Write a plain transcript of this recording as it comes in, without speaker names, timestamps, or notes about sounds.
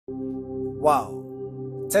Wow.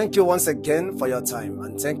 Thank you once again for your time,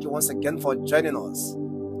 and thank you once again for joining us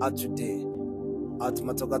today at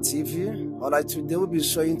Matoka TV. Alright, today we'll be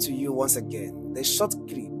showing to you once again the short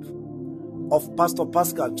clip of Pastor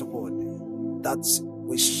Paschal Chukwudi that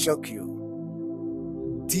will shock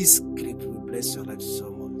you. This clip will bless your life so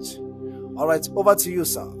much. Alright, over to you,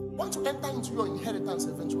 sir. Want to enter into your inheritance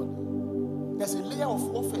eventually. There's a layer of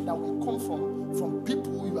warfare that will come from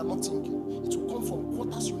people you are not thinking. It will come from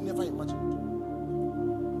quarters you never imagined.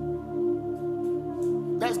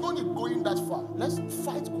 There's no need going that far. Let's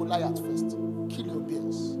fight Goliath first. Kill your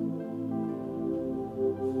bears.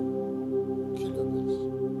 Kill your bears.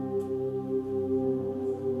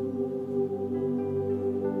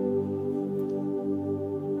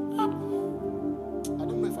 I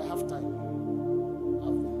don't know if I have time.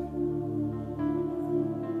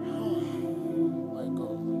 Oh my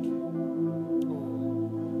God. Oh.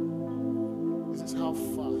 This is how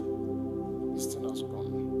far this thing has gone.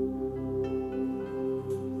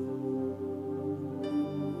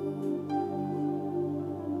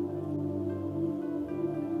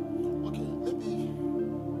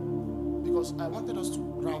 I wanted us to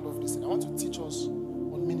round off this thing. I want to teach us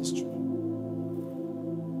on ministry.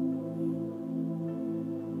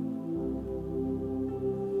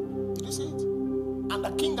 Did you see it? And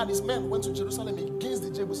the king and his men went to Jerusalem against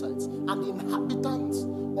the Jebusites and the inhabitants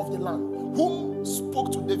of the land, whom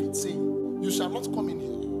spoke to David, saying, you shall not come in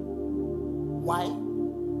here. Why?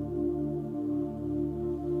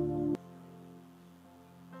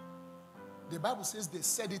 The Bible says they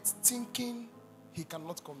said it thinking he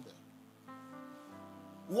cannot come there.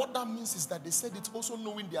 What that means is that they said it also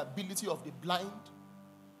knowing the ability of the blind.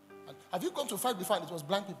 And have you gone to fight before and it was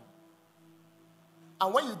blind people?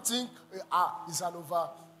 And when you think, it's an over,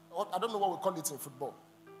 I don't know what we call it in football.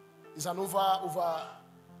 It's an how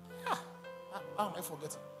am I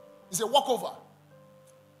forgetting? It's a walkover.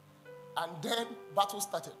 And then battle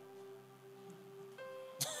started.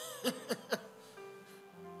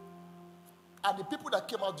 And the people that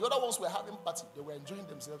came out, the other ones were having party. They were enjoying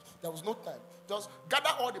themselves. There was no time. Just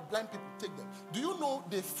gather all the blind people, take them. Do you know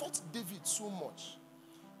they fought David so much?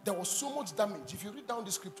 There was so much damage. If you read down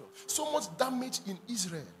the scripture, so much damage in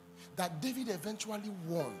Israel that David eventually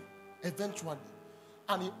won. Eventually.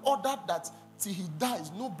 And he ordered that till he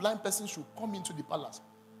dies, no blind person should come into the palace.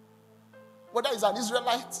 Whether he's an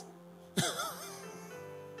Israelite,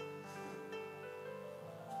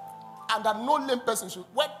 and that no lame person should.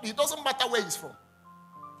 Well, it doesn't matter where he's from.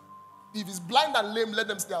 If he's blind and lame, let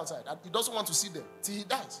them stay outside. And he doesn't want to see them till he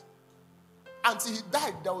dies. Until he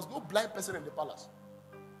died, there was no blind person in the palace.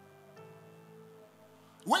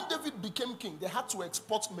 When David became king, they had to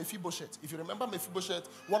export Mephibosheth. If you remember Mephibosheth,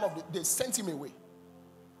 they sent him away.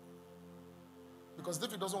 Because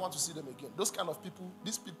David doesn't want to see them again. Those kind of people,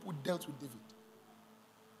 these people dealt with David.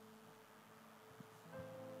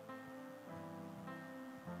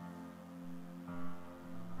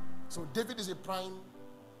 So David is a prime,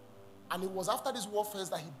 and it was after these warfares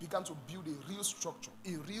that he began to build a real structure,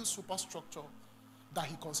 a real superstructure that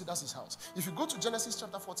he considers his house. If you go to Genesis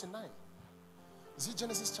chapter 49, is it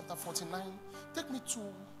Genesis chapter 49? Take me to,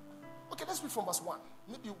 okay, let's read from verse 1.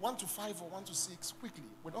 Maybe 1 to 5 or 1 to 6, quickly.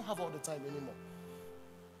 We don't have all the time anymore.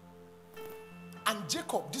 And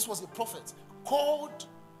Jacob, this was a prophet, called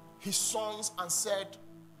his sons and said,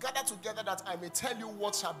 gather together that I may tell you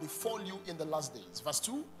what shall befall you in the last days. Verse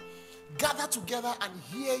 2. Gather together and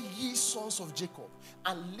hear ye sons of Jacob,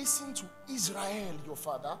 and listen to Israel your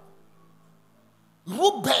father.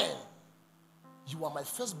 Reuben, you are my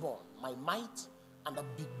firstborn, my might, and the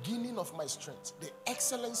beginning of my strength, the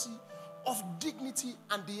excellency of dignity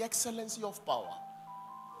and the excellency of power.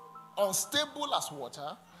 Unstable as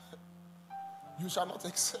water, you shall not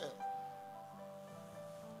excel.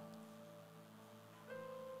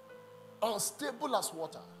 Unstable as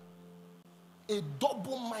water. A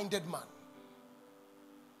double-minded man.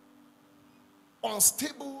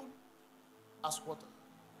 Unstable as water.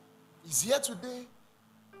 He's here today.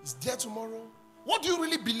 He's there tomorrow. What do you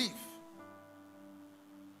really believe?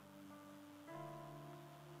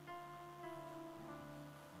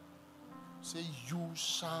 Say, you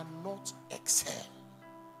shall not excel.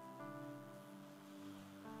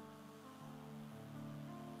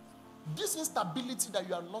 This instability that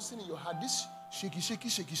you are nursing in your heart, this shaky,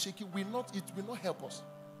 will not help us.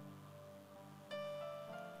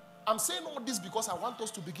 I'm saying all this because I want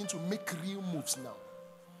us to begin to make real moves now.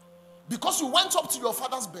 Because you went up to your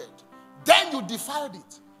father's bed, then you defiled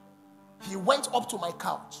it. He went up to my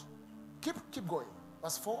couch. Keep going.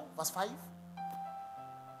 Verse 4, verse 5.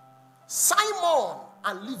 Simon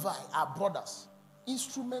and Levi are brothers,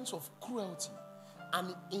 instruments of cruelty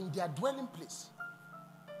and in their dwelling place.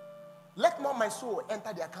 Let not my soul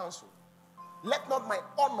enter their council. Let not my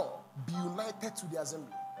honor be united to the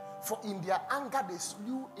assembly. For in their anger they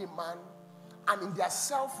slew a man, and in their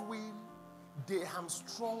self-will they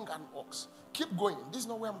hamstrung an ox. Keep going. This is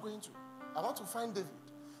not where I'm going to. I want to find David.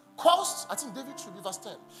 Cost, I think David should be verse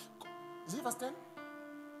 10. Is it verse 10?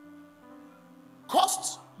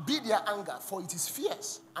 Cost be their anger, for it is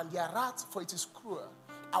fierce, and their wrath, for it is cruel.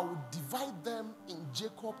 I will divide them in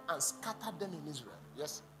Jacob and scatter them in Israel.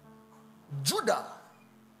 Yes. Judah,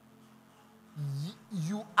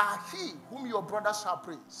 you are he whom your brother shall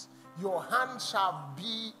praise. Your hand shall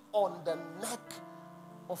be on the neck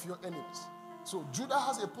of your enemies. So Judah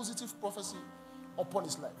has a positive prophecy upon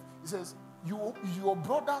his life. He says, your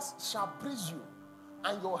brothers shall praise you,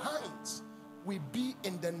 and your hands will be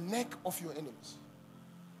in the neck of your enemies.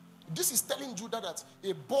 This is telling Judah that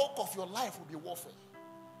a bulk of your life will be warfare.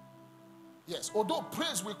 Yes, although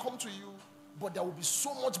praise will come to you, but there will be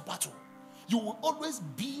so much battle. You will always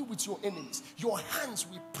be with your enemies. Your hands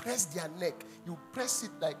will press their neck. You press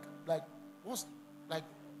it like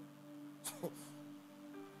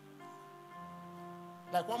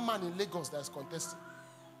like one man in Lagos that is contesting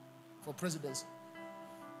for presidency.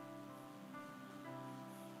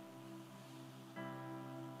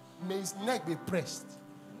 May his neck be pressed.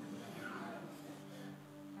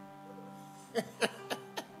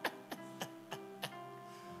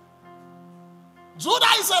 Judah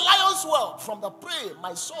is a lion's whelp. From the prey,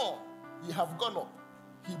 my son, ye have gone up.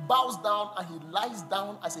 He bows down and he lies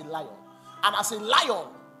down as a lion. And as a lion,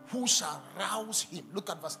 who shall rouse him?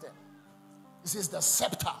 Look at verse 10. It says the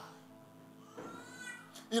scepter.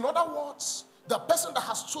 In other words, the person that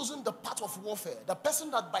has chosen the path of warfare, the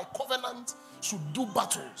person that by covenant should do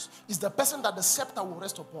battles, is the person that the scepter will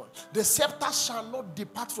rest upon. The scepter shall not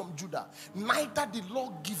depart from Judah, neither the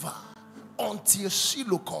lawgiver until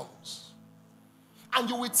Shiloh comes. And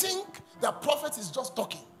you will think the prophet is just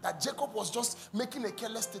talking, that Jacob was just making a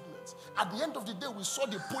careless statement. At the end of the day, we saw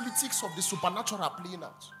the politics of the supernatural playing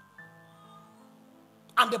out.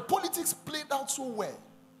 And the politics played out so well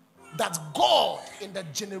that God, in the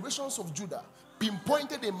generations of Judah,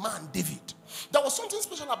 pinpointed a man, David. There was something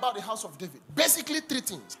special about the house of David. Basically, three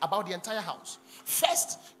things about the entire house.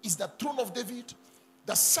 First is the throne of David.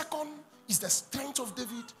 The second is the strength of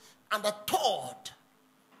David. And the third,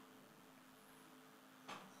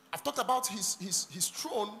 I've talked about his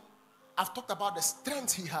throne. I've talked about the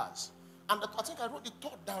strength he has. And I think I wrote the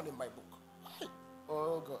third down in my book.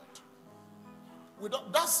 Oh, God.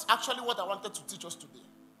 That's actually what I wanted to teach us today.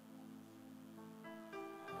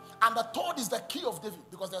 And the third is the key of David.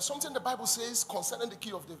 Because there's something the Bible says concerning the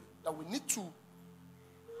key of David that we need to.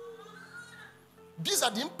 These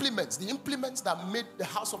are the implements that made the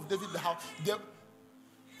house of David the house.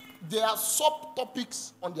 They are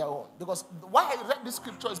subtopics on their own. Because why I read this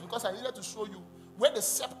scripture is because I needed to show you where the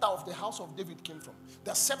scepter of the house of David came from.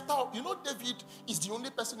 The scepter, David is the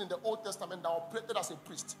only person in the Old Testament that operated as a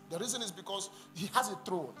priest. The reason is because he has a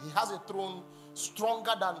throne. He has a throne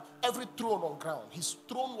stronger than every throne on ground. His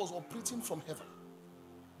throne was operating from heaven.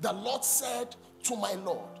 The Lord said to my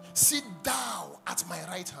Lord, sit thou at my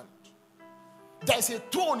right hand. There is a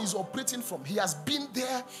throne he's operating from. He has been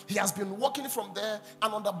there. He has been working from there.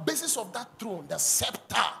 And on the basis of that throne, the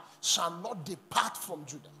scepter shall not depart from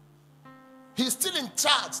Judah. He's still in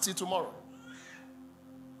charge till tomorrow.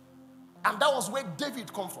 And that was where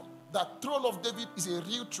David come from. The throne of David is a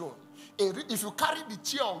real throne. If you carry the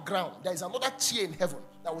chair on ground, there is another chair in heaven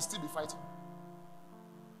that will still be fighting.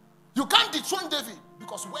 You can't dethrone David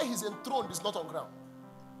because where he's enthroned is not on ground.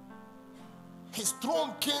 His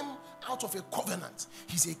throne came out of a covenant.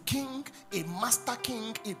 He's a king, a master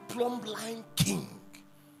king, a plumb line king.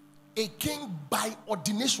 A king by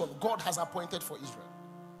ordination God has appointed for Israel.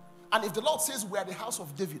 And if the Lord says we are the house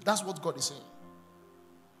of David, that's what God is saying.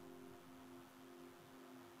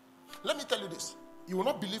 Let me tell you this. You will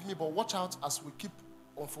not believe me, but watch out as we keep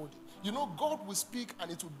unfolding. God will speak and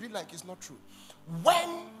it will be like it's not true.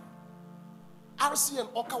 When RC and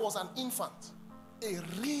Oka was an infant, a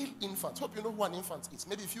real infant. Hope you know who an infant is.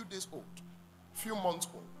 Maybe a few days old, few months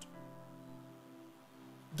old.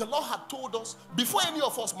 The Lord had told us, before any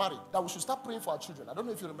of us married, that we should start praying for our children. I don't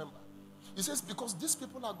know if you remember. He says, because these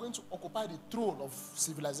people are going to occupy the throne of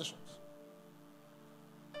civilizations.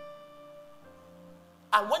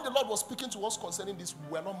 And when the Lord was speaking to us concerning this,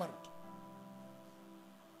 we were not married.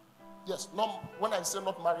 Yes, when I say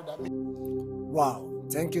not married, I mean. Wow,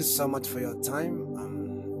 thank you so much for your time.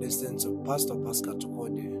 I'm listening to Pastor Paschal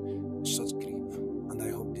Chukwudi, short clip. And I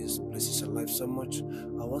hope this blesses your life so much.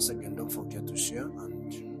 And once again, don't forget to share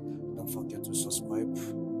and don't forget to subscribe.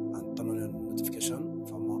 and turn on your notification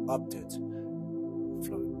for more updates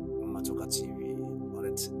from Matoka TV on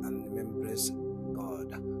it. And remember,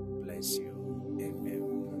 God bless you.